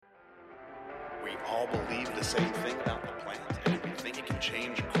we all believe the same thing about the plant, and we think it can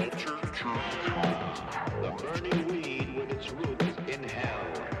change culture. The burning weed with its roots in hell.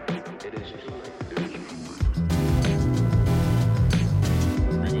 It is true.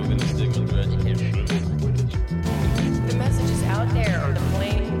 Removing the stigma through education. The message is out there. The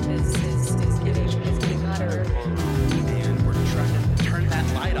flame is getting hotter. And we're trying to turn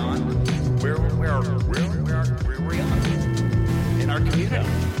that light on where we are in our community.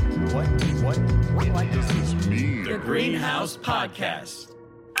 What does this mean? The Greenhouse Podcast.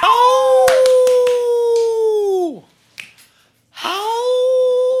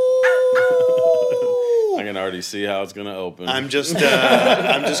 I can already see how it's gonna open. I'm just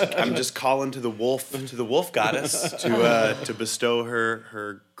calling to the wolf goddess to bestow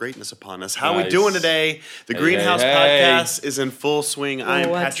her greatness upon us. How are we Nice. doing today? The Greenhouse Podcast is in full swing. I am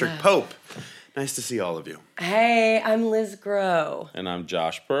what's Patrick up? Pope. Nice to see all of you. Hey, I'm Liz Groh. And I'm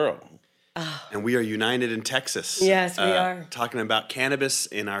Josh Pearl. And we are united in Texas. Yes, we are. Talking about cannabis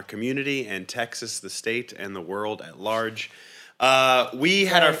in our community and Texas, the state, and the world at large. We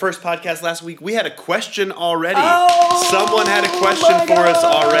had our first podcast last week. We had a question already. Oh, Someone had a question my for us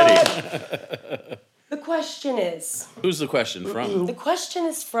God. already. The question is, Who's the question from? the question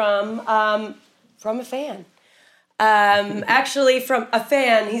is from a fan. Actually, from a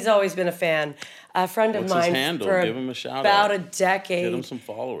fan. He's always been a fan. A friend of What's mine his handle? for Give him a shout about out. a decade. Get him some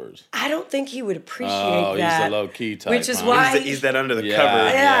followers. I don't think he would appreciate Oh, that. he's the low-key type, Which is huh? why He's that under the Yeah, cover.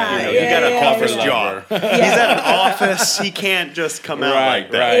 yeah, You know, yeah, you got an yeah, office yeah. job. He's at an office. He can't just come out Right,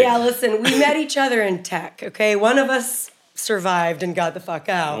 like that. right. Yeah, listen, we met each other in tech, okay? One of us survived and got the fuck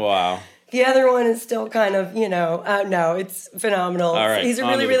out. Wow. The other one is still kind of, no, it's phenomenal. All right, He's a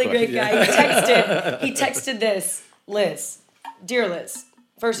on really, to the really great question. guy. He texted this, Liz, dear Liz,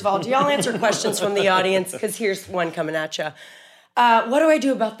 first of all, do y'all answer questions from the audience? Because here's one coming at you. What do I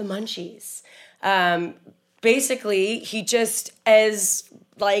do about the munchies? Basically, he just gets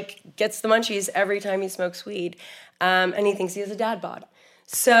the munchies every time he smokes weed, and he thinks he has a dad bod.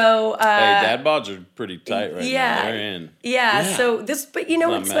 So Hey, dad bods are pretty tight right yeah, now. They're in. Yeah. So this, but you know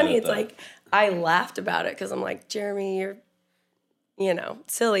Not what's mad funny? at It's that. like I laughed about it because I'm like, Jeremy, you're,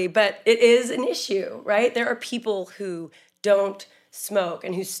 silly, but it is an issue, right? There are people who don't smoke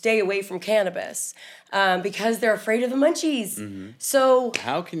and who stay away from cannabis because they're afraid of the munchies. Mm-hmm. So,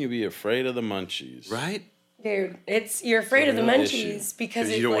 How can you be afraid of the munchies? Right? dude, you're afraid of the real munchies issue. because Because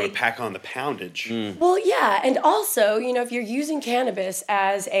it's you don't want like, to pack on the poundage. well, yeah, and also, if you're using cannabis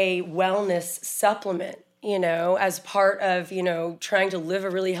as a wellness supplement, as part of, trying to live a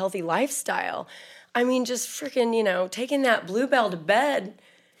really healthy lifestyle, I mean, just freaking, taking that bluebell to bed,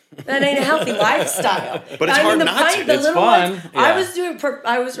 that ain't a healthy lifestyle. But it's hard the not to. the It's little fun, ones, yeah.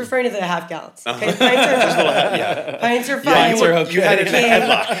 I was referring to the half gallons. Okay, pints are pints are fine. Pints are okay. You had it in a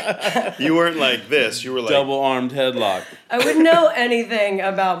headlock. You weren't like this. You were like, Double-armed headlock. I wouldn't know anything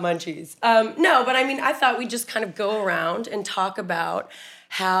about munchies. No, but I mean, I thought we'd just kind of go around and talk about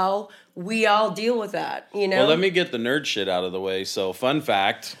how we all deal with that, Well, let me get the nerd shit out of the way. So, fun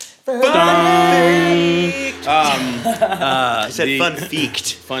fact. I said the- fun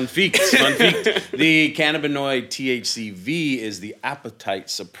feeked. Fun feeked. The cannabinoid THCV is the appetite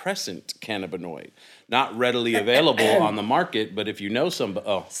suppressant cannabinoid. Not readily available on the market, but if you know somebody...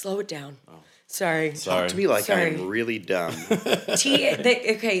 Oh, Slow it down. Sorry. sorry. To me, like Sorry. I'm really dumb.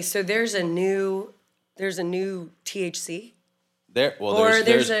 Okay, so there's a new THC, Well, or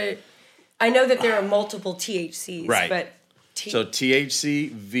I know that there are multiple THCs, Right. but So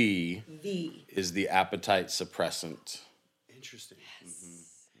THCV V. is the appetite suppressant. Interesting.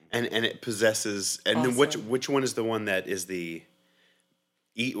 And it possesses. And then which one is the one that is the?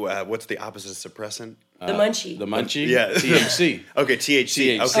 What's the opposite of suppressant? The munchie. The munchie? Yeah. THC. Okay,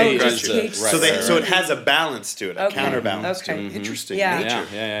 THC. THC Okay, is gotcha. the- So right, so it has a balance to it, a Okay, counterbalance to okay. it. Interesting. Yeah. Nature.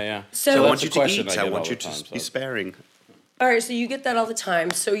 Yeah. So- I So want that's you a to question eat. I I get want all you the to time, be so. sparing. All right, so you get that all the time.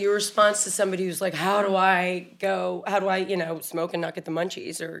 So your response to somebody who's like, how do I, smoke and not get the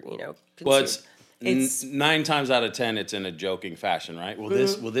munchies or, Well, consume? it's 9 times out of 10, it's in a joking fashion, right?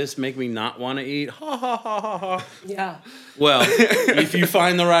 Will this make me not want to eat? Ha ha ha ha ha. Yeah. Well, if you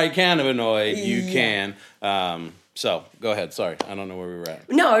find the right cannabinoid, you can. So go ahead. Sorry, I don't know where we were at.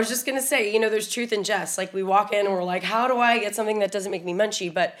 No, I was just going to say, there's truth in jest. Like, we walk in and we're like, how do I get something that doesn't make me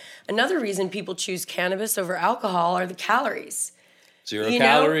munchy? But another reason people choose cannabis over alcohol are the calories. Zero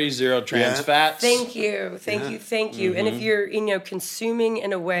calories, zero trans Yeah. fats. Thank you. And if you're, consuming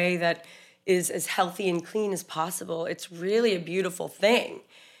in a way that is as healthy and clean as possible, it's really a beautiful thing,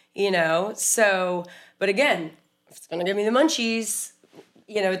 So, but again, if it's going to give me the munchies,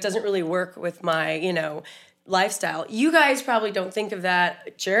 it doesn't really work with my, lifestyle. You guys probably don't think of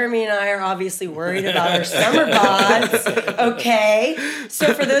that. Jeremy and I are obviously worried about our summer bods. Okay.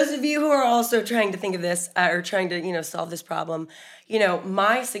 So for those of you who are also trying to think of this or trying to, solve this problem,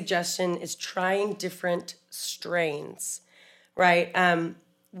 my suggestion is trying different strains, right?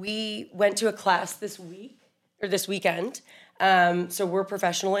 We went to a class this weekend. So we're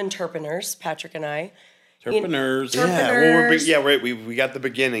professional interpeners, Patrick and I. Terpeners. We got the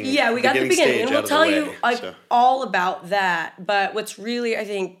beginning. Yeah, we got the beginning, and we'll tell you so. all about that. But what's really, I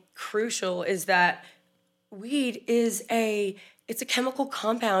think, crucial is that weed is it's a chemical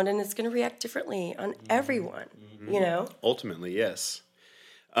compound, and it's going to react differently on everyone. Ultimately, yes.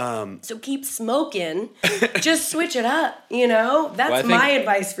 So keep smoking. Just switch it up. That's my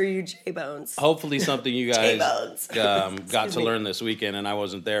advice for you, J-Bones. Hopefully, something you guys got to me. learn this weekend, and I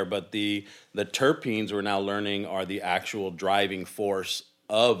wasn't there, but the terpenes we're now learning are the actual driving force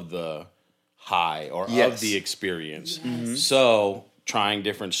of the high or of the experience. Yes. So, trying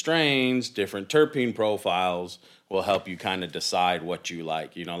different strains, different terpene profiles will help you kind of decide what you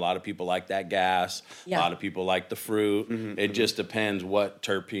like. A lot of people like that gas. Yeah. A lot of people like the fruit. It just depends what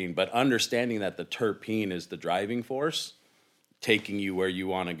terpene. But understanding that the terpene is the driving force, taking you where you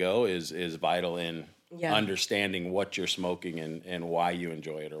want to go is vital in understanding what you're smoking and why you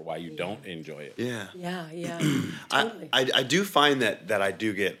enjoy it or why you don't enjoy it. Yeah. Yeah. Totally. I do find that I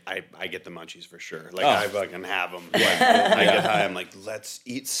do get I get the munchies for sure. Like I fucking have them. Like, I get high. I'm like, let's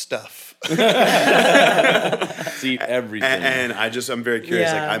eat stuff. Let's eat everything. And I'm very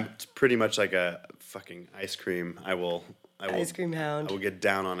curious. Yeah. Like I'm pretty much like a fucking ice cream. I will Ice cream hound. I will get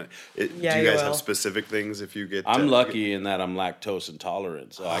down on it. Do you Yeah, you guys will. have specific things if you get? I'm lucky in that I'm lactose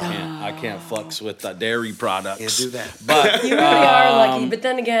intolerant, so I can't fucks with the dairy products. Can't do that. But You really are lucky, but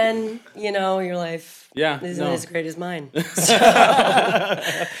then again, your life isn't as great as mine. I'm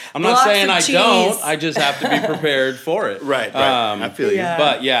not Blocks saying of I cheese. don't. I just have to be prepared for it. Right. I feel yeah.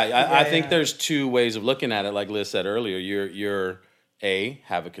 But I think there's two ways of looking at it. Like Liz said earlier, you're A,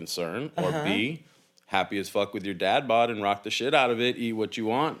 have a concern, or B, happy as fuck with your dad bod and rock the shit out of it. Eat what you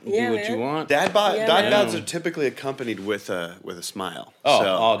want. Yeah, do what you man. want. Dad Yeah, bods are typically accompanied with a smile. Oh,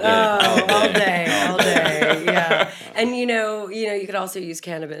 so. all day. All day, yeah. And you could also use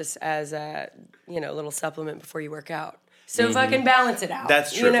cannabis as a little supplement before you work out. So fucking balance it out.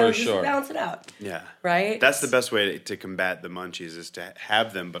 That's true, for just sure. balance it out. Yeah. Right? That's the best way to combat the munchies is to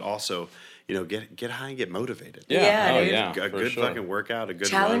have them, but also, get high and get motivated. Yeah, oh dude. yeah. A for good sure. fucking workout, a good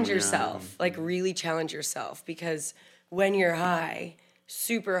Challenge run, yourself. Like really challenge yourself, because when you're high,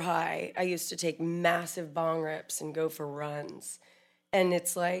 super high, I used to take massive bong rips and go for runs. And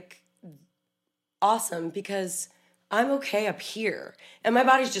it's like awesome because I'm okay up here and my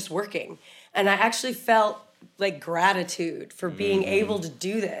body's just working. And I actually felt like gratitude for being able to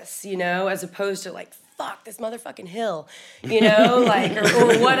do this, as opposed to like, fuck this motherfucking hill, or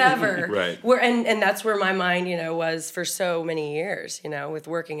whatever. Right. And that's where my mind, was for so many years, with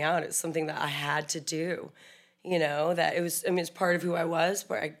working out. It's something that I had to do, that it was, it's part of who I was,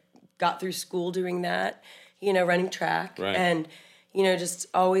 where I got through school doing that, running track. Right. And, just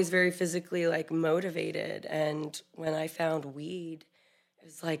always very physically like motivated. And when I found weed, it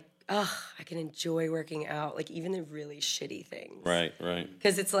was like, I can enjoy working out, like even the really shitty things. Right.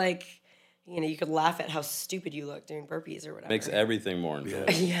 Because it's like, you could laugh at how stupid you look doing burpees or whatever. Makes everything more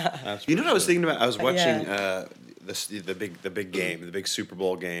enjoyable. Yeah. That's You know what I was for sure. thinking about? I was watching the big game, the big Super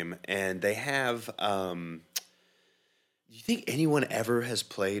Bowl game, and they have. Do you think anyone ever has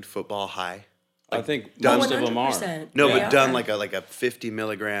played football high? I think done- most of them are. 100%. No, They but done are. like a 50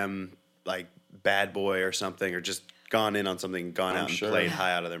 milligram like bad boy or something, or just gone in on something, gone out and sure. played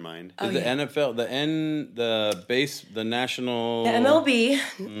high out of their mind. The NFL, the national, The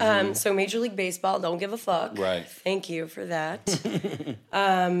MLB, so Major League Baseball, don't give a fuck. Right. Thank you for that.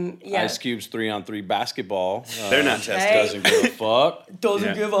 Yeah. Ice Cube's 3-on-3 basketball. They're not tested. Hey. Doesn't give a fuck. Doesn't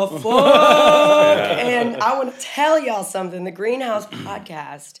Yeah. give a fuck. And I want to tell y'all something. The Greenhouse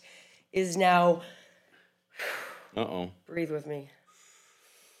Podcast is now, breathe with me.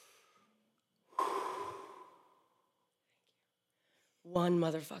 One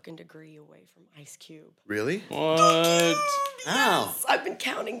motherfucking degree away from Ice Cube. Really? What? Ow. I've been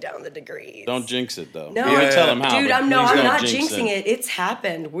counting down the degrees. Don't jinx it though. No, You can tell him how. dude, but I'm please don't not jinx jinxing it. It's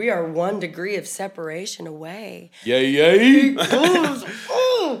happened. We are 1 degree of separation away. Yay!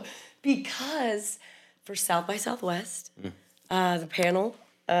 Because for South by Southwest, the panel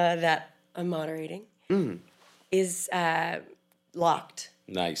that I'm moderating is locked.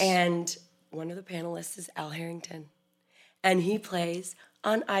 Nice. And one of the panelists is Al Harrington. And he plays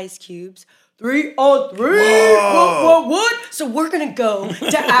on Ice Cube's 3-on-3. What? So we're gonna go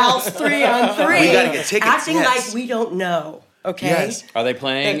to Al's 3-on-3. We gotta get tickets, acting yes. like we don't know. Okay. Yes. Are they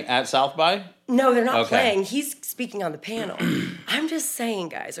playing at South by? No, they're not Okay. playing. He's speaking on the panel. I'm just saying,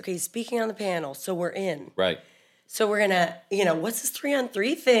 guys. Okay, he's speaking on the panel, so we're in. Right. So we're gonna, what's this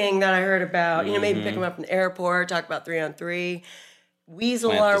 3-on-3 thing that I heard about? Maybe pick him up from the airport, talk about 3-on-3,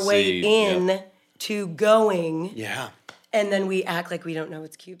 weasel Plant our the way seed, in to going, Yeah. and then we act like we don't know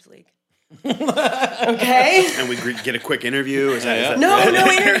it's Cubes League. Okay? And we get a quick interview. Is that No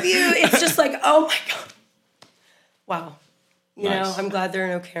interview. It's just like, oh my God. Wow. Nice. I'm glad there are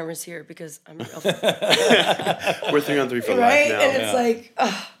no cameras here because I'm real. We're 3-on-3 for Right? life now. And it's like,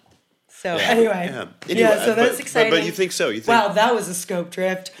 so anyway. Yeah. Yeah, so that's but, exciting. But you think so? You think? Wow, that was a scope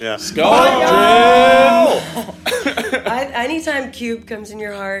drift. Yeah. Anytime Cube comes in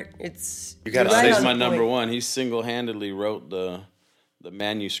your heart, it's You gotta you're say He's on my the number point. one. He single-handedly wrote the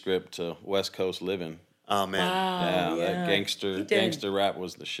manuscript to West Coast Living. Oh man. Wow, That did. gangster rap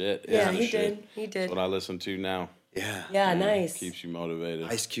was the shit. Yeah, It's the he shit. did. He did. That's what I listen to now. Yeah. Yeah, nice. Keeps you motivated.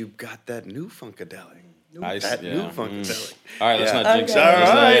 Ice Cube got that new Funkadelic. Ice, That yeah. new Funkadelic. All right, let's Yeah. not jinx it. Okay.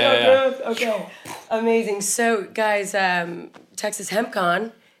 Let's not- right. yeah. Okay. Amazing. So, guys, Texas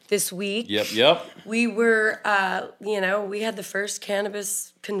HempCon this week. Yep. We were, we had the first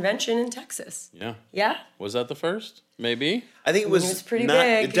cannabis convention in Texas. Yeah. Yeah. Was that the first? Maybe. I think it was, was pretty not,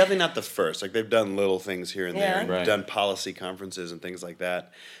 big. definitely not the first. Like they've done little things here and there, Yeah. and Right. done policy conferences and things like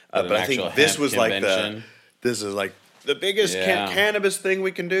that. But But an I think actual this hemp was convention. this is like the biggest Yeah. cannabis thing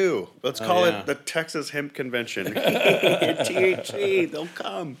we can do. Let's call yeah. it the Texas Hemp Convention. THC, they'll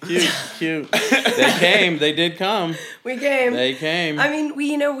come. Cute. They came. They did come. We came. They came. I mean,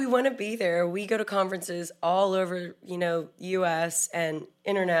 we want to be there. We go to conferences all over, U.S. and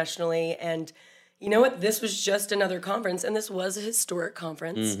internationally. And you know what? This was just another conference, and this was a historic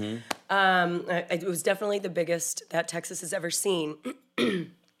conference. It was definitely the biggest that Texas has ever seen.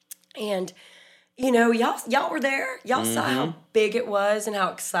 And y'all were there. Y'all saw how big it was and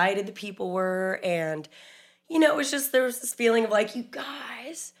how excited the people were, and it was just there was this feeling of like, you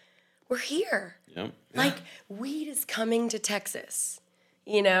guys, we're here. Yep. Like, weed is coming to Texas.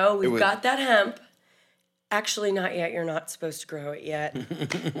 We've got that hemp. Actually, not yet. You're not supposed to grow it yet.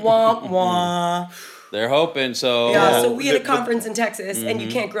 Womp wah. They're hoping so. Yeah, so we had a conference in Texas, and you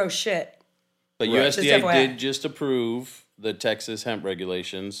can't grow shit. But Right. USDA Just FYI. did just approve the Texas hemp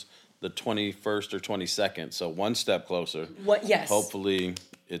regulations the 21st or 22nd. So one step closer. What? Yes. Hopefully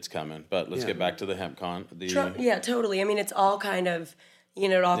it's coming. But let's get back to the HempCon. Yeah, totally. I mean, it's all kind of,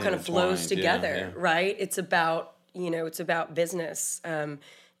 it all kind of flows Intertwined, yeah, together, yeah. right? It's about, it's about business,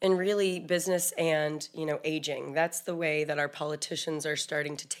 and really business and, aging. That's the way that our politicians are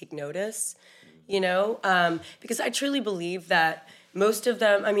starting to take notice, because I truly believe that most of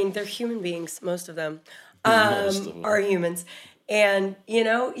them, I mean, they're human beings, most of them, Most of them. are humans. And,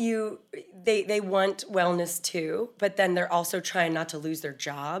 they want wellness too, but then they're also trying not to lose their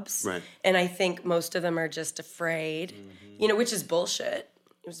jobs. Right. And I think most of them are just afraid, which is bullshit.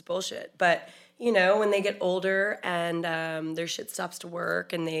 It was bullshit. But, when they get older and their shit stops to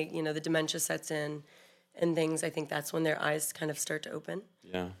work and they, the dementia sets in and things, I think that's when their eyes kind of start to open.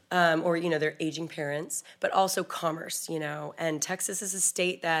 Yeah. Or, their aging parents, but also commerce, And Texas is a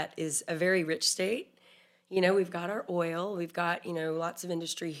state that is a very rich state. We've got our oil, we've got, lots of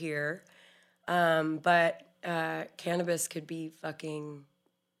industry here. But cannabis could be fucking,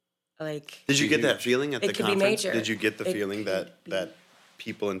 like... Did you get that feeling at It the could be conference? major. Did you get the It feeling could that be. that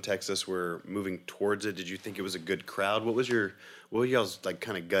people in Texas were moving towards it? Did you think it was a good crowd? What were y'all's like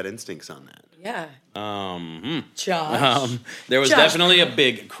kind of gut instincts on that? Yeah. Um, Josh. There was Josh. definitely a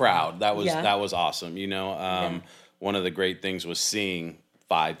big crowd. That was Yeah. that was awesome. One of the great things was seeing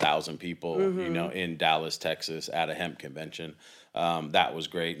 5,000 people, in Dallas, Texas, at a hemp convention. That was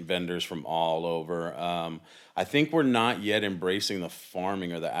great. Vendors from all over. I think we're not yet embracing the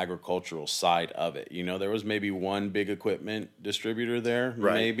farming or the agricultural side of it. There was maybe one big equipment distributor there,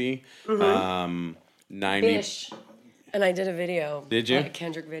 Right. maybe. 90. Bish. And I did a video. Did you? A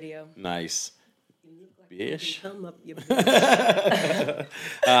Kendrick video. Nice. Bish. Come up, you bitch.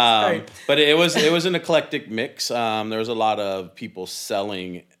 Sorry. But it was an eclectic mix. There was a lot of people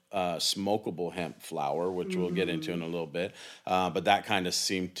selling smokable hemp flower, which we'll get into in a little bit. But that kind of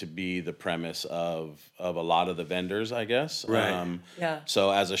seemed to be the premise of a lot of the vendors, I guess. Right. Yeah.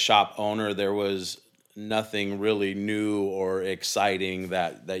 So as a shop owner, there was nothing really new or exciting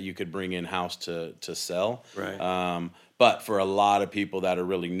that you could bring in house to sell. Right. But for a lot of people that are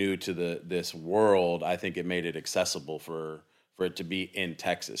really new to this world, I think it made it accessible for for it to be in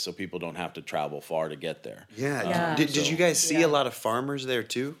Texas, so people don't have to travel far to get there. Yeah. Yeah. Did you guys see Yeah. a lot of farmers there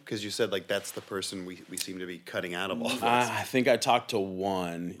too? Because you said like that's the person we seem to be cutting out of all this. I think I talked to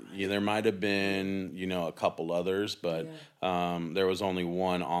one. Yeah, there might have been, a couple others, but there was only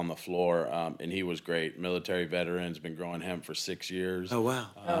one on the floor, and he was great. Military veteran's been growing hemp for 6 years. Oh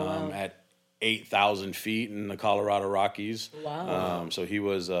wow. At 8,000 feet in the Colorado Rockies. Wow. So he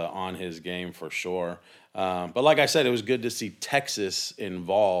was on his game for sure. But like I said, it was good to see Texas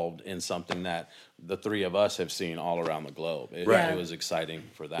involved in something that the three of us have seen all around the globe. It, Right. it was exciting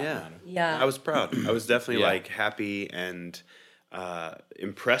for that Yeah. matter. Yeah. I was proud. I was definitely Yeah. like happy and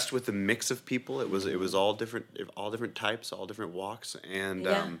impressed with the mix of people. It was all different types, all different walks, and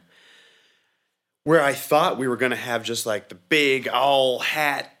Yeah. where I thought we were gonna have just like the big all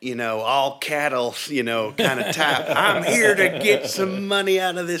hat, all cattle, kind of type. I'm here to get some money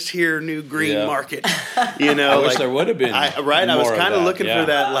out of this here new green Yeah. market. I wish there would have been. I was more of kind of that, looking yeah. for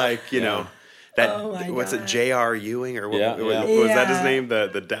that, like that. Oh my what's it, God. J.R. Ewing or what, Yeah, what- yeah. was that his Yeah. name?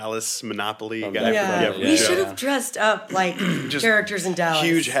 The Dallas Monopoly From guy. that- We Yeah. should have dressed up like characters in Dallas.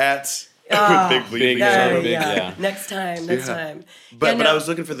 Huge hats with big Big, leaves. yeah. on big, them. yeah. Next time. Yeah. Yeah, But no, I was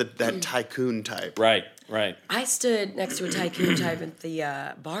looking for that tycoon type. Right. I stood next to a tycoon type at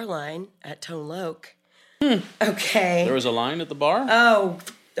the bar line at Tone Loc. Okay. There was a line at the bar? Oh,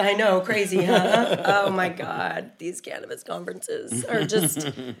 I know, crazy, huh? Oh my God, these cannabis conferences are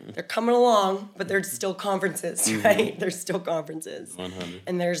they're coming along, but they're still conferences, right? They're still conferences. 100.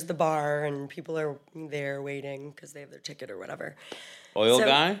 And there's the bar, and people are there waiting because they have their ticket or whatever. Oil So-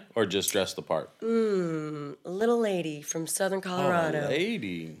 guy or just dressed the part? A little lady from Southern Colorado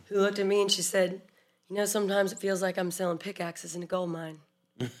Lady. who looked at me and she said, sometimes it feels like I'm selling pickaxes in a gold mine.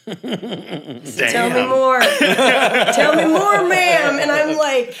 Tell me more. Tell me more, ma'am. And I'm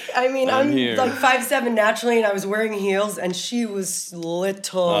like, I'm here. like 5'7" naturally, and I was wearing heels, and she was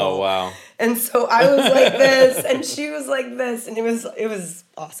little. Oh, wow. And so I was like this, and she was like this, and it was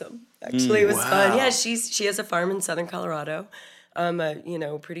awesome. Actually, it was fun. Yeah, she has a farm in Southern Colorado,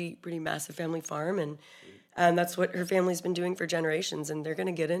 pretty massive family farm, and that's what her family's been doing for generations, and they're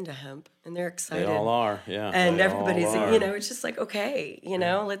gonna get into hemp, and they're excited. They all are, yeah. And they everybody's, all are. it's just like, okay,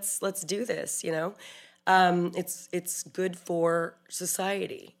 let's do this, It's good for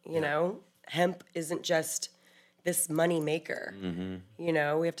society, Hemp isn't just this money maker.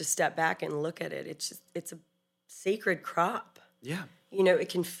 Mm-hmm. We have to step back and look at it. It's a sacred crop. Yeah. It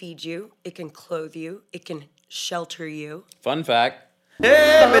can feed you, it can clothe you, it can shelter you. Fun fact.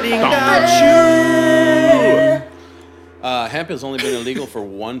 Everybody got you. Hemp has only been illegal for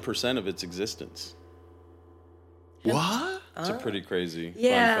 1% of its existence. What? It's a pretty crazy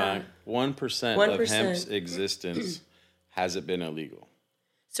Yeah. fun fact. 1% of 1%. hemp's existence has it been illegal.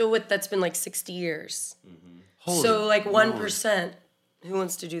 So that's been like 60 years. Holy So like 1%, who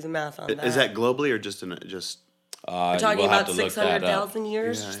wants to do the math on that? Is that globally or just just? We're talking we'll have about to look that up. 600,000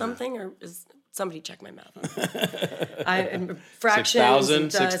 years or something? Or is somebody check my math on that? Fractions.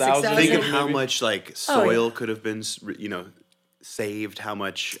 6,000? 6,000? Think of 6,000. how Maybe. much like Oh, soil yeah. could have been, saved. How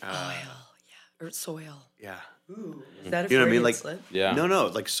much? Or soil. Yeah. Is that a You know what I mean? Freudian Like, slip? Yeah. No,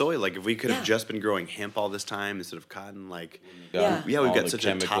 like soil. Like if we could have Yeah. just been growing hemp all this time instead of cotton, like Yeah. we've All got the such a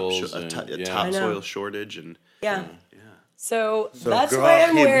chemicals and- yeah. I topsoil know. shortage, and Yeah. So that's grow why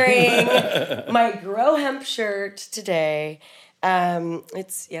I'm hemp. wearing my Grow Hemp shirt today.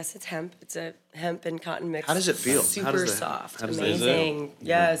 It's hemp. It's a hemp and cotton mix. How does it feel? How Super does the- soft. how does it- Amazing.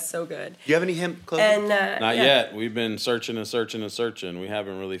 Yes, so good. do you have any hemp clothing? And Not yeah. yet. We've been searching and searching and searching. We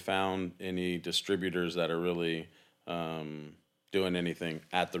haven't really found any distributors that are really doing anything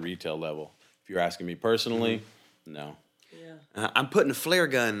at the retail level. If you're asking me personally, no. I'm putting a flare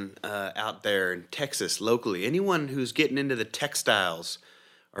gun out there in Texas locally. Anyone who's getting into the textiles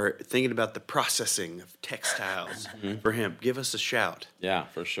or thinking about the processing of textiles for hemp, give us a shout. Yeah,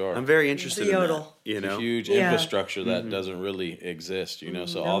 for sure. I'm very interested in that. yodel. You know, Huge Yeah. infrastructure that doesn't really exist,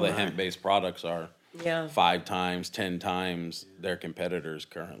 So all the hemp-based products are Yeah. 5 times, 10 times their competitors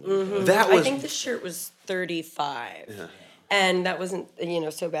currently. that I was think the shirt was 35. And that wasn't,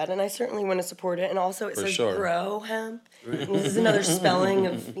 so bad. And I certainly want to support it. And also it For says sure. Grow Hemp. And this is another spelling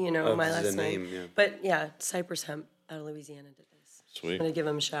of, my the last name, name. yeah. But yeah, Cypress Hemp out of Louisiana did this. Sweet. I'm going to give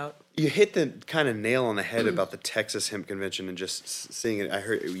them a shout. You hit the kind of nail on the head about the Texas Hemp Convention and just seeing it. I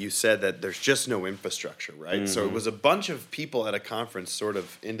heard you said that there's just no infrastructure, right? So it was a bunch of people at a conference, sort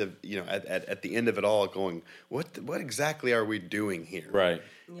of at the end of it all, going, "What exactly are we doing here?" Right.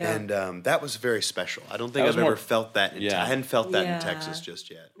 Yeah. And that was very special. I don't think That was I've ever more- felt that. Yeah. I hadn't felt that Yeah. in Texas just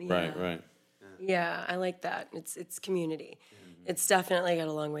yet. Right. Yeah, I like that. It's community. It's definitely got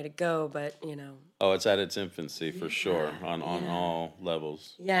a long way to go, but Oh, it's at its infancy for sure on all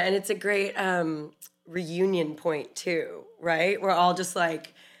levels. yeah, and it's a great reunion point too, right? We're all just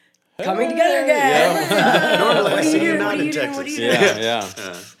like coming together again. Normally I see you doing? not What are in you doing? Texas. What are you doing?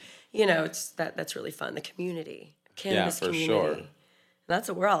 Yeah. It's that's really fun. The community, cannabis for community. sure. That's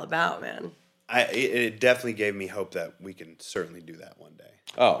what we're all about, man. It definitely gave me hope that we can certainly do that one day.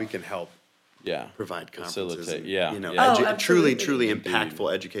 Oh. We can help Yeah. provide conferences. Facilitate, And, yeah, You know, yeah. Oh, truly, absolutely. truly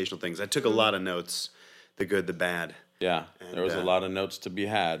impactful educational things. I took a lot of notes, the good, the bad. Yeah. There was a lot of notes to be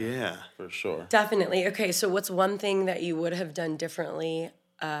had. Yeah. For sure. Definitely. Okay, so what's one thing that you would have done differently,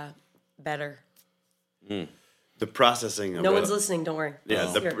 better? The processing of No it. one's listening. Don't worry.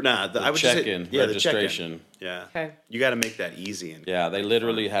 Yeah, Here. I would just say, Check-in, the registration. check-in. Yeah. Okay. You got to make that easy. And Yeah, they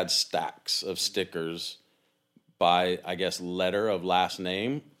literally had stacks of stickers by, I guess, letter of last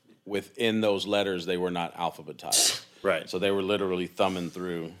name. Within those letters, they were not alphabetized. Right. So they were literally thumbing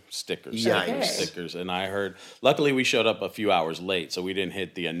through stickers. Yikes. Stickers, stickers. And I heard, luckily we showed up a few hours late, so we didn't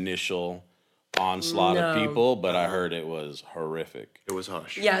hit the initial onslaught of No. people, but I heard it was horrific. It was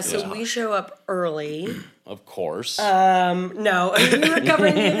harsh. Yeah, so we show up early. Of course. No, I mean, we were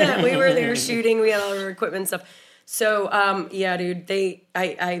covering the event. We were there shooting. We had all our equipment and stuff. So, yeah, dude,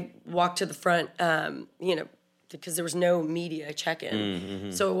 I walked to the front, because there was no media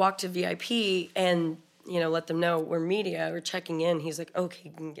check-in. So I walked to VIP and, let them know we're media. We're checking in. He's like, okay,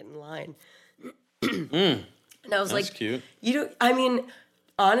 you can get in line. And I was That's like, cute.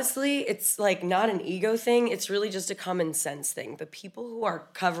 honestly, it's like not an ego thing. It's really just a common sense thing. The people who are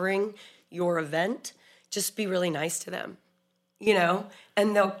covering your event, just be really nice to them,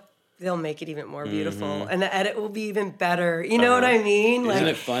 and they'll make it even more beautiful, and the edit will be even better. You know what I mean? Isn't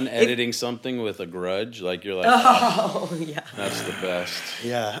Like, it fun editing something with a grudge? Like you're like, oh yeah, that's the best.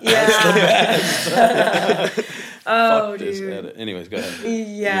 Yeah. yeah, Fuck this dude. edit. Anyways, go ahead.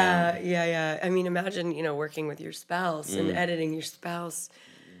 yeah. I mean, imagine working with your spouse and editing your spouse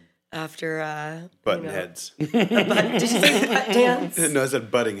after Button heads. Did you say butt dance? No, I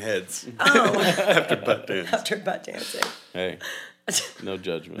said butting heads. Oh, After butt dance. after butt dancing. Hey, no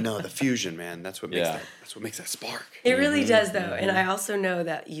judgment. No, the fusion, man. That's what makes Yeah. that. That's what makes that spark. It really does, though, and I also know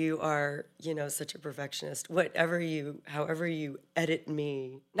that you are, such a perfectionist. However you edit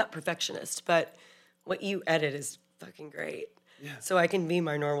me, not perfectionist, but what you edit is fucking great. Yeah. So I can be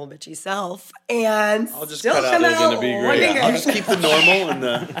my normal bitchy self and I'll just still cut out- come Still out gonna be great. looking I'll great. just keep the normal and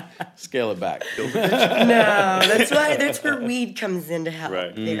the. Scale it back. No, that's where weed comes in to help.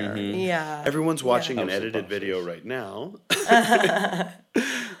 Right. There, yeah. Everyone's watching an Helps the edited function. video right now.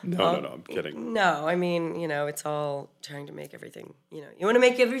 No, I'm kidding. No, I mean, it's all trying to make everything, you want to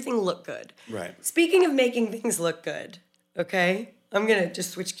make everything look good. Right. Speaking of making things look good, okay? I'm going to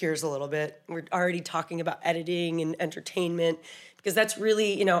just switch gears a little bit. We're already talking about editing and entertainment because that's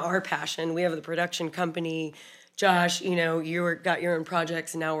really, our passion. We have the production company. Josh, you got your own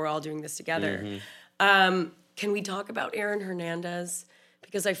projects and now we're all doing this together. Can we talk about Aaron Hernandez?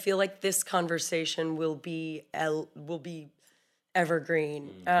 Because I feel like this conversation will be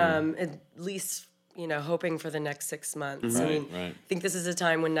evergreen, at least, hoping for the next 6 months. I mean, right. I think this is a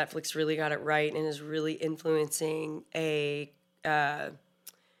time when Netflix really got it right and is really influencing a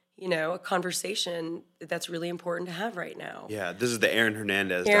conversation that's really important to have right now. Yeah, this is the Aaron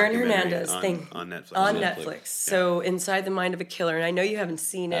Hernandez Aaron documentary Hernandez on, thing on Netflix. On Netflix. So, Inside the Mind of a Killer, and I know you haven't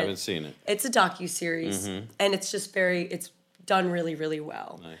seen it. I haven't seen it. It's a docuseries, and it's just it's done really, really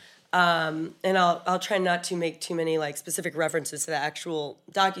well. Nice. And I'll try not to make too many specific references to the actual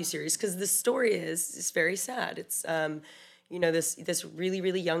docuseries because the story is very sad. It's this really,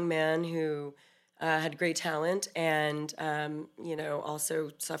 really young man who had great talent and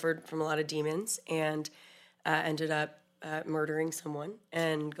also suffered from a lot of demons and ended up murdering someone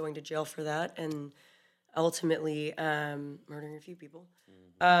and going to jail for that and ultimately murdering a few people.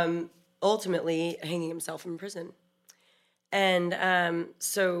 Ultimately hanging himself in prison. And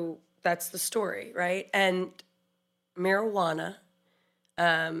so that's the story, right? And marijuana,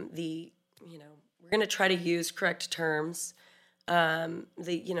 we're going to try to use correct terms. The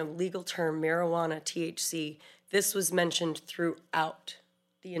legal term marijuana, THC, this was mentioned throughout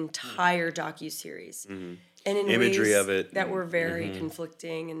the entire docuseries. And in Imagery ways of it. that were very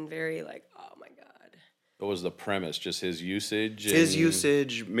conflicting and very oh my God. What was the premise? Just his usage? His and-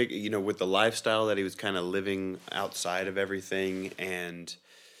 usage, with the lifestyle that he was kind of living outside of everything, and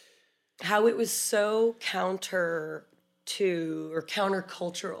How it was so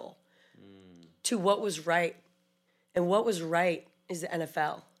countercultural to what was right. And what was right is the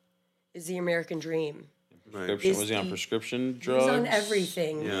NFL, is the American dream. Prescription. Was he on prescription drugs? He's on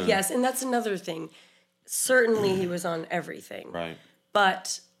everything. Yeah. Yes, and that's another thing. certainly he was on everything. Right.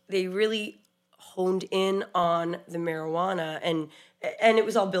 But they really honed in on the marijuana, and it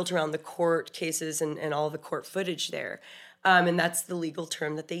was all built around the court cases and all the court footage there. And that's the legal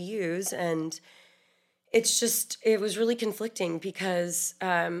term that they use. And it was really conflicting because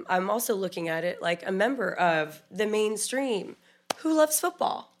I'm also looking at it like a member of the mainstream who loves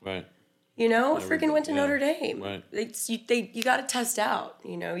football. Right. You know, freaking went to Notre Dame. Right. You got to test out.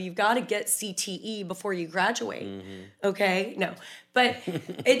 You know, you've got to get CTE before you graduate. Mm-hmm. Okay, no, but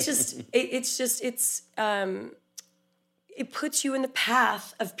it puts you in the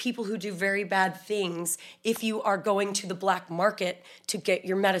path of people who do very bad things if you are going to the black market to get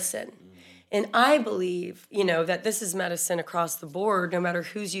your medicine. Mm-hmm. And I believe, you know, that this is medicine across the board, no matter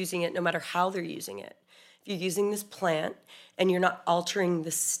who's using it, no matter how they're using it. If you're using this plant and you're not altering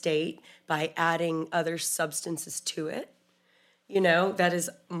the state by adding other substances to it, you know, that is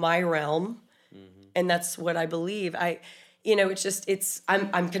my realm. Mm-hmm. And that's what I believe. I'm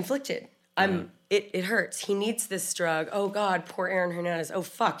conflicted. It hurts. He needs this drug. Oh God, poor Aaron Hernandez. Oh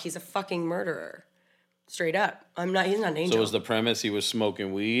fuck, he's a fucking murderer. Straight up. He's not an angel. So was the premise he was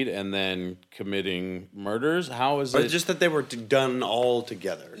smoking weed and then committing murders? How is or it? Just that they were done all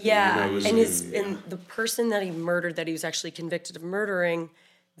together. Yeah, You know, and the person that he murdered, that he was actually convicted of murdering,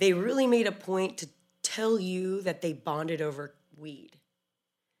 they really made a point to tell you that they bonded over weed.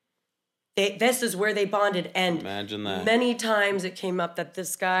 This is where they bonded, and Imagine that. Many times it came up that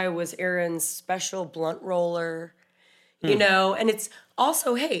this guy was Aaron's special blunt roller, you know, and it's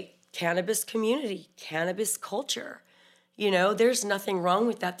also, hey, cannabis community, cannabis culture. You know, there's nothing wrong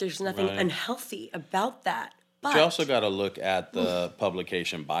with that. There's nothing unhealthy about that. But you also got to look at the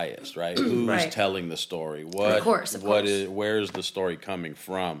publication bias, right? Who's telling the story? Of course. Where's the story coming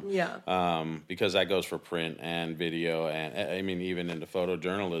from? Yeah. Because that goes for print and video, and I mean even into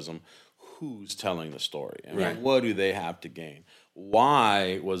photojournalism. Who's telling the story? I mean, what do they have to gain?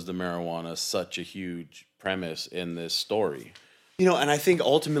 Why was the marijuana such a huge premise in this story? You know, and I think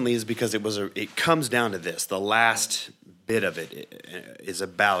ultimately is because it comes down to this. The last bit of it is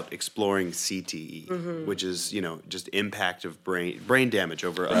about exploring CTE, which is, you know, just impact of brain damage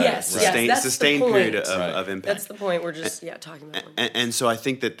over a sustained period of impact. That's the point. We're just talking about. And so I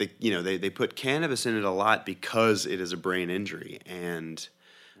think that they put cannabis in it a lot because it is a brain injury, and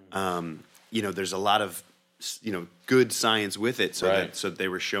you know, there's a lot of, you know, good science with it, so they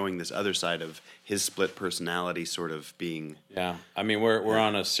were showing this other side of his split personality sort of being. Yeah, I mean we're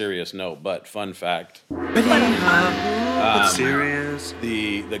on a serious note, but fun fact. Serious.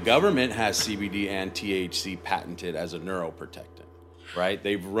 The government has CBD and THC patented as a neuroprotectant. Right,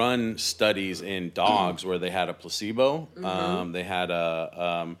 they've run studies in dogs where they had a placebo. They had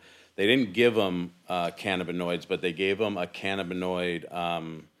they didn't give them cannabinoids, but they gave them a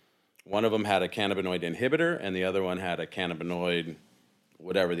cannabinoid. One of them had a cannabinoid inhibitor, and the other one had a cannabinoid,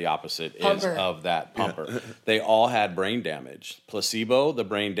 whatever the opposite is of that pumper. They all had brain damage. Placebo, the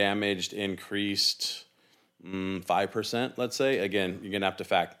brain damaged increased 5%, let's say. Again, you're going to have to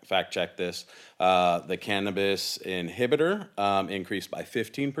fact check this. The cannabis inhibitor increased by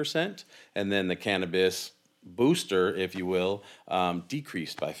 15%, and then the cannabis booster, if you will,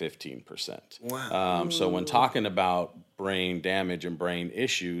 decreased by 15%. Wow. So when talking about brain damage and brain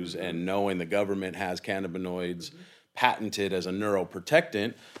issues and knowing the government has cannabinoids patented as a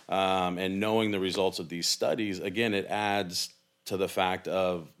neuroprotectant and knowing the results of these studies, again, it adds to the fact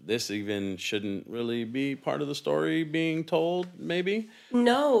of this even shouldn't really be part of the story being told, maybe?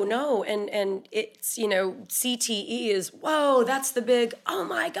 No. And it's, you know, CTE is, whoa, that's the big, oh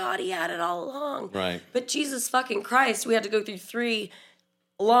my God, he had it all along. Right. But Jesus fucking Christ, we had to go through 3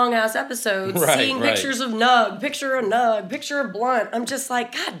 long-ass episodes seeing pictures of Nug, picture of Blunt. I'm just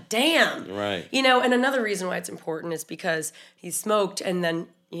like, God damn. Right. You know, and another reason why it's important is because he smoked and then,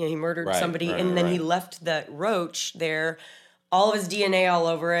 you know, he murdered somebody and then he left the roach there, all of his DNA all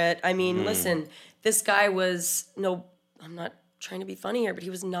over it. I mean, listen, this guy was, I'm not trying to be funny here, but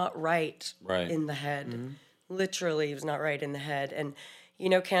he was not right in the head. Literally, he was not right in the head. And, you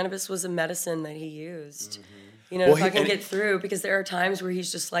know, cannabis was a medicine that he used. You know, if I can get through, because there are times where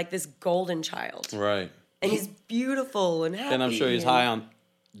he's just like this golden child. Right. And he's beautiful and happy. And I'm sure he's high on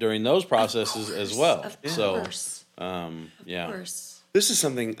during those processes as well. Of course. So, yeah. Of course. This is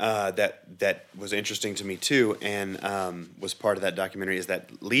something that was interesting to me too, and was part of that documentary. Is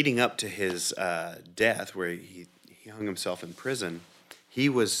that leading up to his death, where he hung himself in prison, he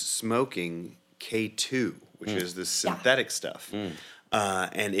was smoking K2, which is this synthetic stuff,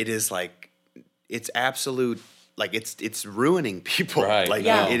 and it is like it's absolute like it's ruining people. Right. Like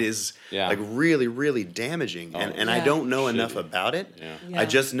Yeah. it is Yeah. like really, really damaging. And I Yeah. don't know enough Shitty. about it. Yeah. Yeah. I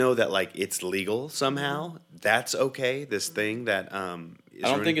just know that like it's legal somehow. That's okay. This thing that is I don't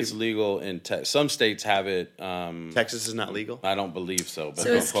ruining think it's people. legal in Texas. Some states have it. Texas is not legal. I don't believe so. But So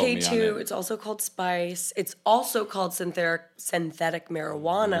don't it's quote me on K2. it. It's also called spice. It's also called synthetic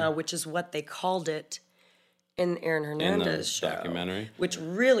marijuana, which is what they called it in Aaron Hernandez show documentary? which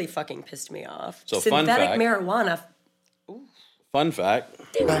really fucking pissed me off. So, fun synthetic fact. marijuana. Fun fact.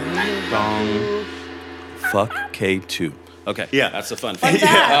 Dong. Fuck K2. Okay. Yeah. That's a fun Fun fact.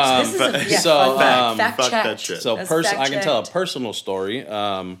 fact. This is a so, fun fact. Fact fuck that checked. shit. So That's I can tell a fact-checked. personal story.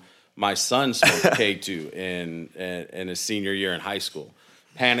 My son smoked K2 in his senior year in high school.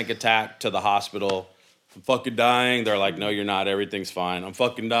 Panic attack to the hospital. I'm fucking dying. They're like, no, you're not. Everything's fine. I'm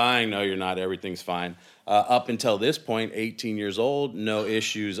fucking dying. No, you're not. Everything's fine. Up until this point, 18 years old, no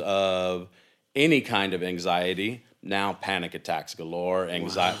issues of any kind of anxiety. Now panic attacks galore,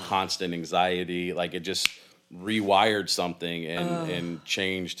 constant anxiety. Like it just rewired something and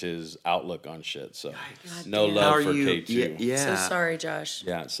changed his outlook on shit. So no damn. love How are for you? K2. Yeah. So sorry, Josh.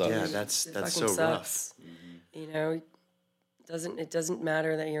 Yeah, so Yeah, that's It so fucking rough. sucks. You know, it doesn't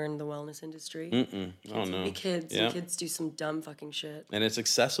matter that you're in the wellness industry. Kids oh will no. be kids, Yeah. and kids do some dumb fucking shit. And it's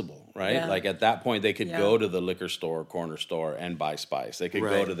accessible, right? Yeah. Like at that point, they could Yeah. go to the liquor store, corner store, and buy spice. They could go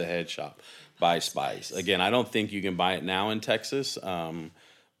Right. to the head shop, buy spice. Again, I don't think you can buy it now in Texas,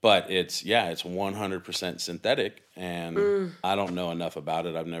 but it's 100% synthetic, and I don't know enough about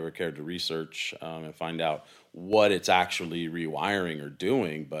it. I've never cared to research and find out what it's actually rewiring or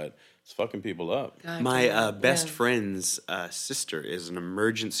doing, but it's fucking people up. God My damn. best Yeah. friend's sister is an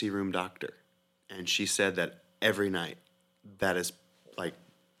emergency room doctor, and she said that every night, that is like,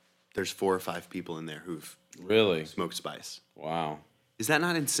 there's 4 or 5 people in there who've Really? smoked spice. Wow. Is that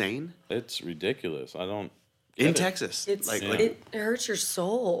not insane? It's ridiculous. I don't. In get it. Texas, It's like it hurts your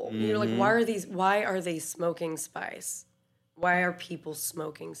soul. You're like, why are they smoking spice? Why are people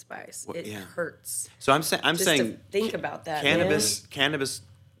smoking spice? It yeah. hurts. so I'm saying Just to think about that. cannabis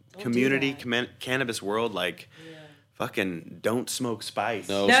do community, that. cannabis world, like fucking don't smoke spice.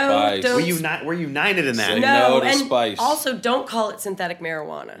 No, No, spice. don't. We're united in that. Say Man. no No, to and spice. also don't call it synthetic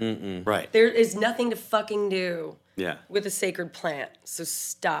marijuana. Right. There is nothing to fucking do Yeah. with a sacred plant. So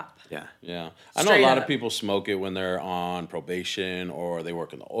stop. Yeah. Yeah. I know a Straight lot up. of people smoke it when they're on probation or they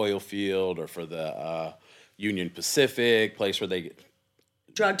work in the oil field or for the Union Pacific, place where they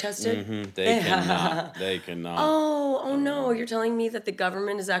Drug tested. cannot. They cannot. Oh no! You're telling me that the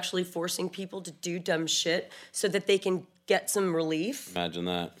government is actually forcing people to do dumb shit so that they can get some relief? Imagine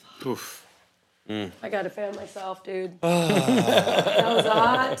that. Oof. I gotta fan myself, dude. That was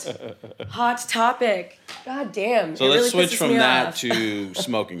a hot topic. God damn. So it let's really switch pisses from me that off. to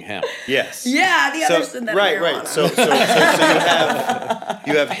smoking hemp. Yes. Yeah, the other So, synthetic right, marijuana. right. So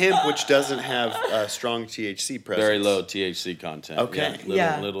you have hemp, which doesn't have strong THC presence. Very low THC content. Okay. Little,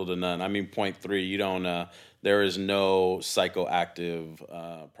 Yeah. little to none. I mean, 0.3. You don't. There is no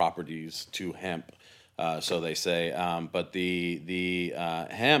psychoactive properties to hemp, so they say. But the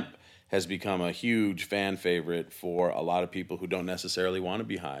hemp has become a huge fan favorite for a lot of people who don't necessarily want to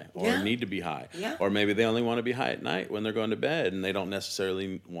be high or Yeah. need to be high. Yeah. Or maybe they only want to be high at night when they're going to bed and they don't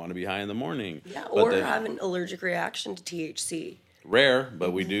necessarily want to be high in the morning. Yeah, But or they- have an allergic reaction to THC. rare,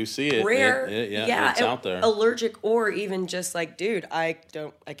 but we do see it. Rare, It's out there. Allergic, or even just like, dude, I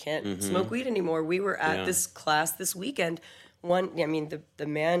can't smoke weed anymore. We were at Mm-hmm. Yeah. this class this weekend. The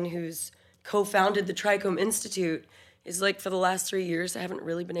man who's co-founded the Trichome Institute is like, for the last 3 years, I haven't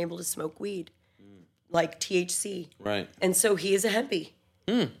really been able to smoke weed, like THC. Right. And so he is a hempie.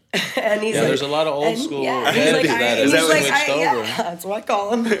 and he's Yeah, like, there's a lot of old and, school yeah, heads he's like, that he's have like, switched yeah, over. that's what I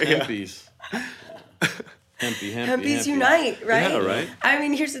call him. Hempies. Hempy. Hempies unite, right? Yeah, right. I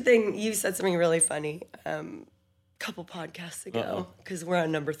mean, here's the thing. You said something really funny a couple podcasts ago, because we're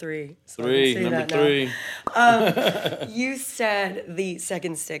on number 3. So I can say Number that now. 3. You said the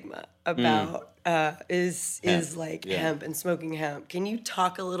second stigma about is like yeah. hemp and smoking hemp. Can you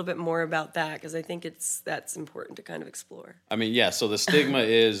talk a little bit more about that? Because I think that's important to kind of explore. I mean, yeah. So the stigma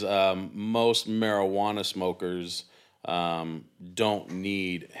is most marijuana smokers don't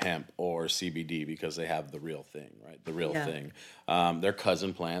need hemp or CBD because they have the real thing, right? The real Yeah. thing. Their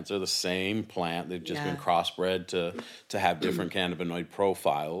cousin plants are the same plant. They've just been Yeah. crossbred to have different cannabinoid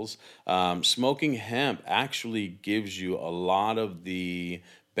profiles. Smoking hemp actually gives you a lot of the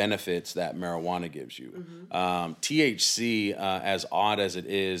benefits that marijuana gives you. THC, as odd as it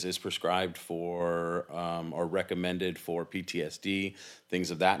is prescribed for or recommended for PTSD, things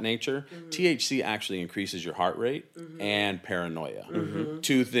of that nature. THC actually increases your heart rate and paranoia.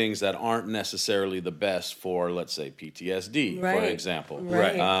 Two things that aren't necessarily the best for, let's say, PTSD, for example.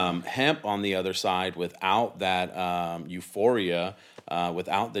 Hemp, on the other side, without that euphoria,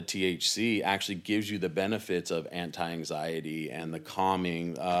 without the THC, actually gives you the benefits of anti-anxiety and the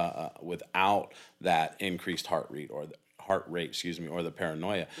calming without that increased heart rate or the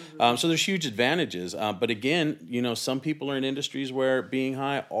paranoia. So there's huge advantages. But again, some people are in industries where being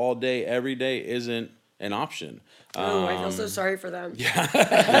high all day, every day isn't an option. I feel so sorry for them.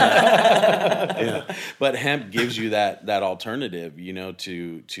 But hemp gives you that alternative,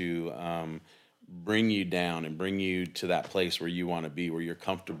 to bring you down and bring you to that place where you want to be, where you're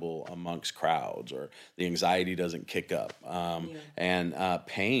comfortable amongst crowds, or the anxiety doesn't kick up. And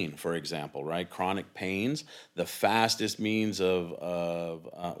pain, for example, right? Chronic pains, the fastest means of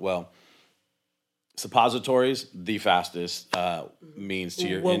suppositories, the fastest means to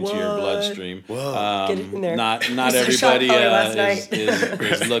into your bloodstream. Get it in there. Not everybody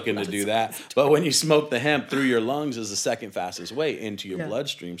is looking to do that. But when you smoke the hemp, through your lungs is the second fastest way into your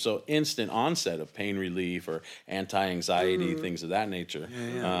bloodstream. So instant onset of pain relief or anti-anxiety, things of that nature.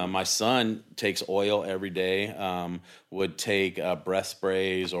 My son takes oil every day, would take breath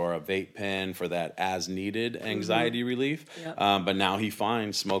sprays or a vape pen for that as needed anxiety relief. But now he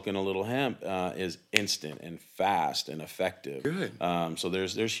finds smoking a little hemp is instant and fast and effective. Good. So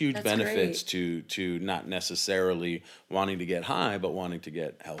there's huge benefits to not necessarily wanting to get high, but wanting to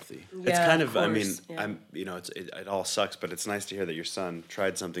get healthy. It's kind of, it all sucks, but it's nice to hear that your son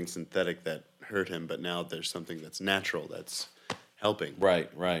tried something synthetic that hurt him, but now there's something that's natural that's helping. Right.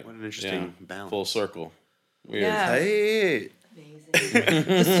 What an interesting balance. Full circle. Weird. Yeah. Hey. Amazing.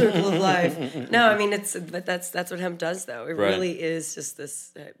 The circle of life. No, I mean, that's what hemp does, though. It really is just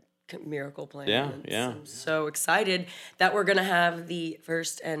this miracle plant. I'm so excited that we're going to have the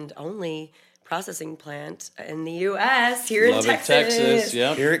first and only processing plant in the U.S. here in Texas.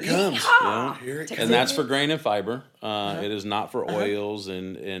 Yep. Here it comes. Yeah. Here it comes. And that's for grain and fiber. It is not for oils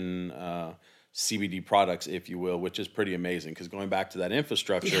and CBD products, if you will, which is pretty amazing, because going back to that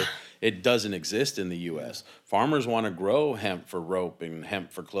infrastructure, it doesn't exist in the U.S. Farmers want to grow hemp for rope and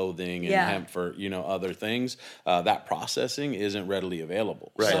hemp for clothing and hemp for other things. That processing isn't readily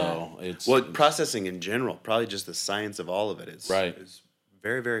available. Right. So it's processing in general, probably just the science of all of it is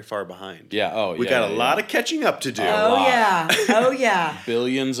very, very far behind. We got a lot of catching up to do. Oh yeah.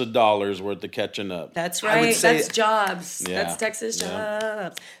 Billions of dollars worth of catching up. That's right. That's jobs. Yeah. That's Texas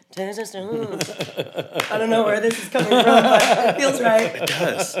jobs. Texas. I don't know where this is coming from, but it feels right. It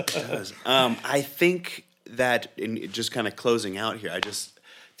does. I think that in just kind of closing out here,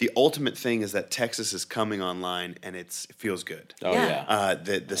 the ultimate thing is that Texas is coming online and it feels good. Oh yeah.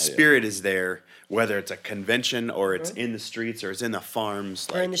 The spirit is there, whether it's a convention or it's in the streets or it's in the farms,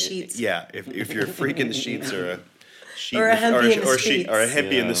 or in the sheets. If you're a freak in the sheets or a sheep or a hempie in the streets. Or a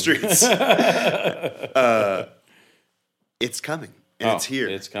hippie in the streets, it's coming. And it's here.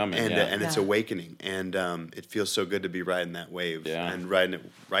 It's coming, and it's awakening, and it feels so good to be riding that wave and riding it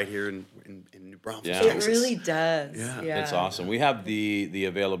right here in New Braunfels, Texas. It really does. Yeah, it's awesome. We have the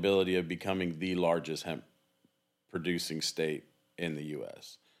availability of becoming the largest hemp producing state in the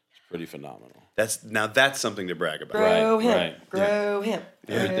U.S. It's pretty phenomenal. That's something to brag about. Grow hemp. Grow hemp.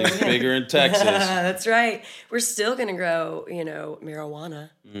 Everything's bigger in Texas. That's right. We're still going to grow,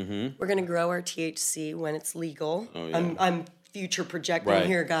 marijuana. We're going to grow our THC when it's legal. Oh, yeah. I'm future projecting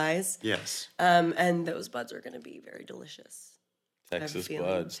here, guys. Yes. And those buds are going to be very delicious. Texas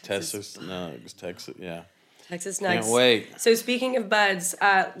buds, Texas nugs, Texas Texas nugs. Can't wait. So speaking of buds,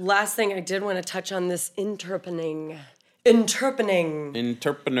 last thing I did want to touch on this interpening. Interpening.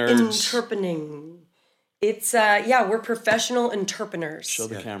 It's we're professional interpeners. Show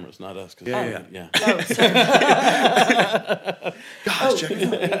the cameras, not us. Yeah. Oh, sorry. Gosh, check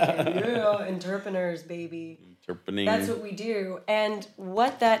it out. Yeah, interpeners, baby. Interpening. That's what we do. And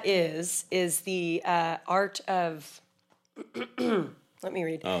what that is the art of... Let me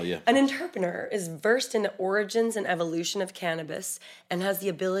read. Oh, yeah. An interpener is versed in the origins and evolution of cannabis and has the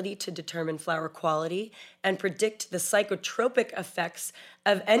ability to determine flower quality and predict the psychotropic effects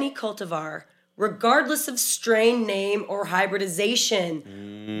of any cultivar, regardless of strain name or hybridization.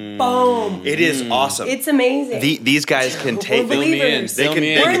 Boom. It is awesome. It's amazing. These guys can take... We're believers.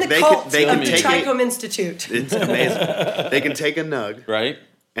 We're in the cult of the Trichome Institute. It's amazing. They can take a nug. Right.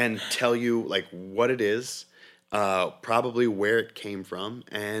 And tell you, what it is. probably where it came from,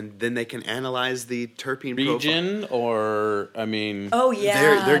 and then they can analyze the terpene region, or I mean, Oh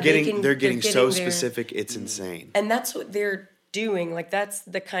yeah, they're getting so their- specific, it's insane. and that's what they're doing. Like that's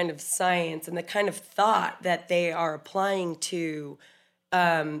the kind of science and the kind of thought that they are applying to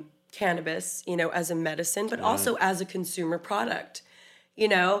cannabis, as a medicine, but also as a consumer product.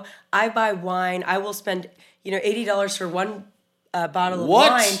 I buy wine. I will spend, $80 for one bottle of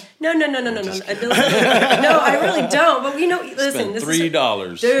What? wine. No. No, I really don't. But listen, spend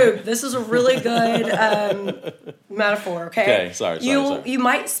 $3. Dude, this is a really good metaphor. Okay. Okay, sorry. You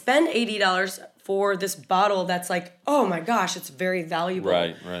might spend $80 for this bottle that's like, oh my gosh, it's very valuable,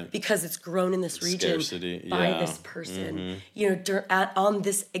 Right. because it's grown in this region Scarcity, by yeah. this person, on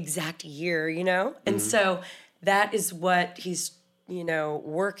this exact year, and so that is what he's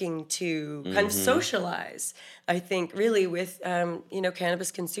working to kind of socialize, I think, really with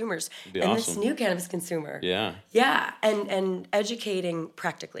cannabis consumers Be and awesome. this new cannabis consumer. Yeah. And educating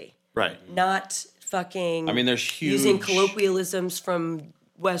practically, Right. not fucking. I mean, there's using huge- colloquialisms from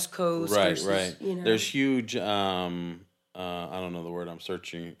West Coast. Right. versus, There's huge. I don't know the word I'm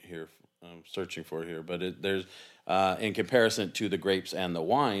searching for here, but there's in comparison to the grapes and the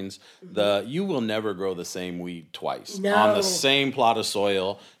wines, you will never grow the same weed twice on No. the same plot of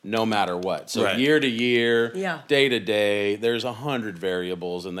soil, no matter what. So Right. year to year, Yeah. day to day, there's 100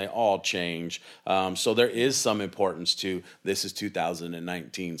 variables and they all change. So there is some importance to this is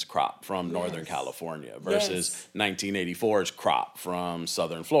 2019's crop from Northern California versus Yes. 1984's crop from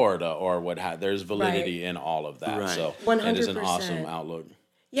Southern Florida or there's validity in all of that. Right. So 100%. it is an awesome outlook.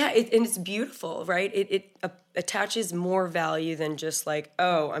 Yeah, and it's beautiful, right? It attaches more value than just like,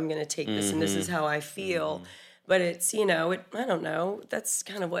 oh, I'm going to take this and this is how I feel. But it's, I don't know. That's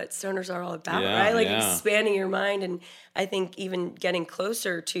kind of what stoners are all about, Yeah, right? Like yeah. expanding your mind, and I think even getting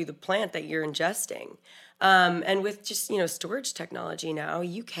closer to the plant that you're ingesting. And with just, storage technology now,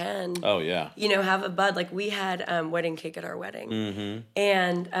 you can, Oh, yeah. have a bud. Like we had wedding cake at our wedding.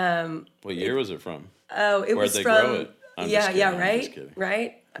 And What year was it from? it Where'd was they from... grow it? I'm just Yeah, kidding, yeah, I'm right, just kidding.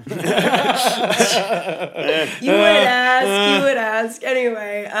 right. You would ask.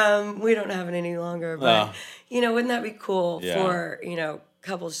 Anyway, we don't have it any longer, but wouldn't that be cool Yeah. for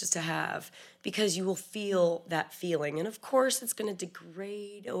couples just to have, because you will feel that feeling, and of course it's going to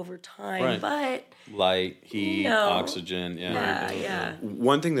degrade over time, Right. but Light, heat, No. oxygen. yeah.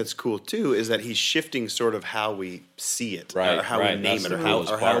 One thing that's cool too is that he's shifting sort of how we see it, Right, or how right. we name That's it, the or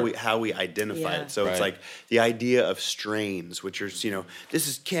coolest part. how we identify Yeah. it. So it's Right. like the idea of strains, which are this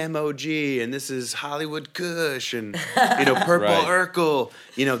is Chem OG and this is Hollywood Kush and Purple Right. Urkel.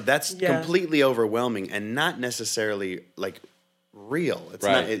 That's Yeah. completely overwhelming and not necessarily like real. It's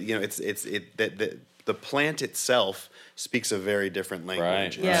Right. not. The plant itself speaks a very different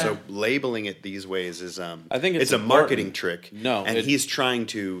language. Right. Yeah. So labeling it these ways is I think it's a important. marketing trick. No, and it- he's trying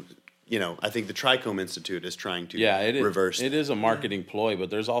to, I think the Trichome Institute is trying to Yeah, it is. reverse. It is a marketing ploy, but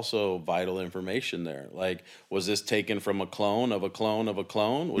there's also vital information there. Like, was this taken from a clone of a clone of a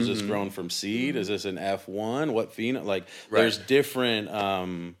clone? Was this grown from seed? Is this an F1? What pheno? Like, there's different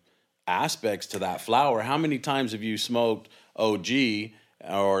aspects to that flower. How many times have you smoked OG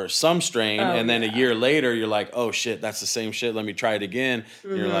or some strain, and then a year later you're like, oh shit, that's the same shit, let me try it again.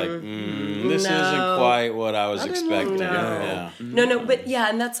 You're like, this isn't quite what I was expecting. Yeah. No, but yeah,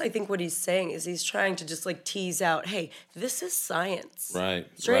 and that's, I think, what he's saying is he's trying to just like tease out, hey, this is science. Right.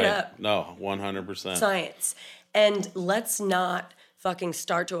 Straight right. up. No, 100%. Science. And let's not fucking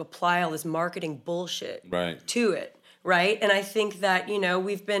start to apply all this marketing bullshit Right. to it. Right. And I think that,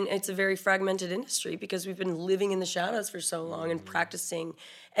 it's a very fragmented industry because we've been living in the shadows for so long and practicing.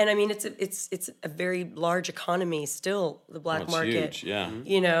 And I mean, it's a very large economy still, the black It's market. huge, yeah.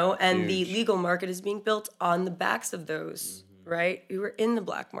 And the legal market is being built on the backs of those, right, who are in the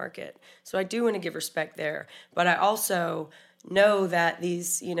black market. So I do want to give respect there. But I also know that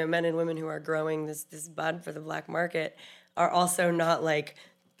these, men and women who are growing this bud for the black market are also not like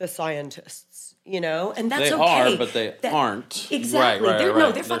the scientists, and that's They okay. are, but they aren't. Exactly. Right, They're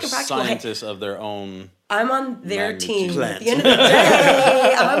right. fucking practical. scientists of their own. I'm on their Magnitude. team. Plant. At the end of the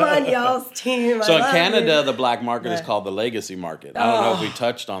day, I'm on y'all's team. So I in love Canada, you. the black market is Right. called the legacy market. I don't know if we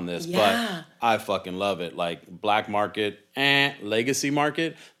touched on this, yeah. but I fucking love it. Like black market, legacy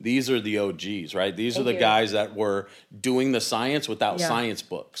market. These are the OGs, right? These are the you. guys that were doing the science without Yeah. science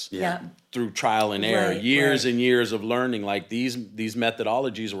books. Yeah. Through trial and error, Right, years right. and years of learning. Like these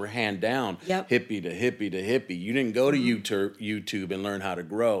methodologies were hand down, Yep. hippie to hippie to hippie. You didn't go to YouTube and learn how to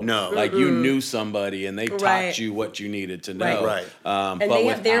grow. No. like you knew somebody and they taught Right. you what you needed to know. Right. And but they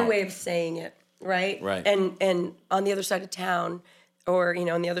have their without- way of saying it, right? Right. And on the other side of town, or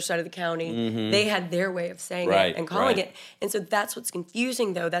on the other side of the county, they had their way of saying Right, it and calling right. it. And so that's what's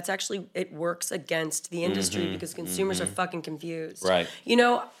confusing, though. That's actually, it works against the industry because consumers are fucking confused. Right. You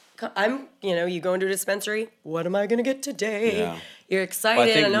go into a dispensary, what am I going to get today? Yeah. You're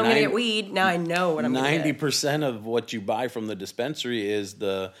excited, think I know I'm going to 90 get weed. Now I know what I'm going to get. 90% of what you buy from the dispensary is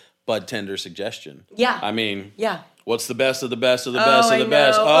the bud tender suggestion. Yeah. I mean, Yeah. what's the best of the best of the best I of the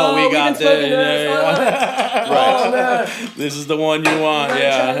best? know. Oh, we we've got been smoking this. this. Oh, man. This is the one you want. Try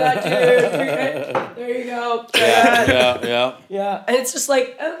Yeah. that, dude. There you go. Yeah. Yeah. And it's just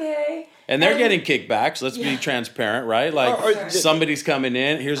like, okay. And they're getting kickbacks. Let's be transparent, right? Like somebody's coming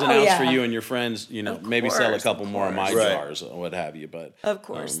in. Here's an Oh, ounce yeah. for you and your friends. Maybe sell a course, couple of more of my course. Right. jars or what have you. But Of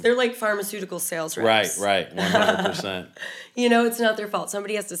course. They're like pharmaceutical sales reps. right, 100%. It's not their fault.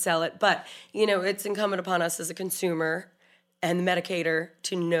 Somebody has to sell it. But, it's incumbent upon us as a consumer and the medicator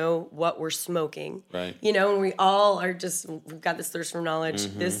to know what we're smoking. Right. And we all are we've got this thirst for knowledge.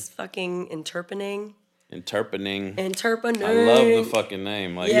 This fucking interpening. Interpening. Interpening. I love the fucking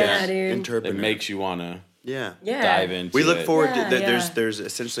name. Like, Yeah, dude. it makes you want to Yeah. Yeah. dive into We look it. forward Yeah, to that. yeah. There's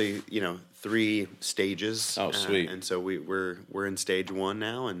essentially 3 stages. Oh, sweet. And so we're in stage 1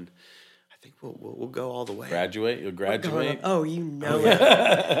 now, and I think we'll go all the way. Graduate? You'll graduate? Oh, you know it.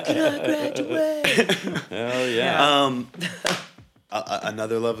 Can I graduate? Hell yeah.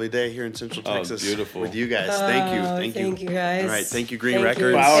 Another lovely day here in Central Texas. beautiful. With you guys. Thank you. Thank you. Thank you, guys. All right. Thank you, Green Thank you.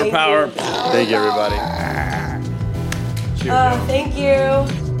 Records. Power, Thank power. you. Thank you, everybody. Cheers. Thank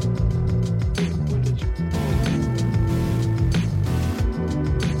you.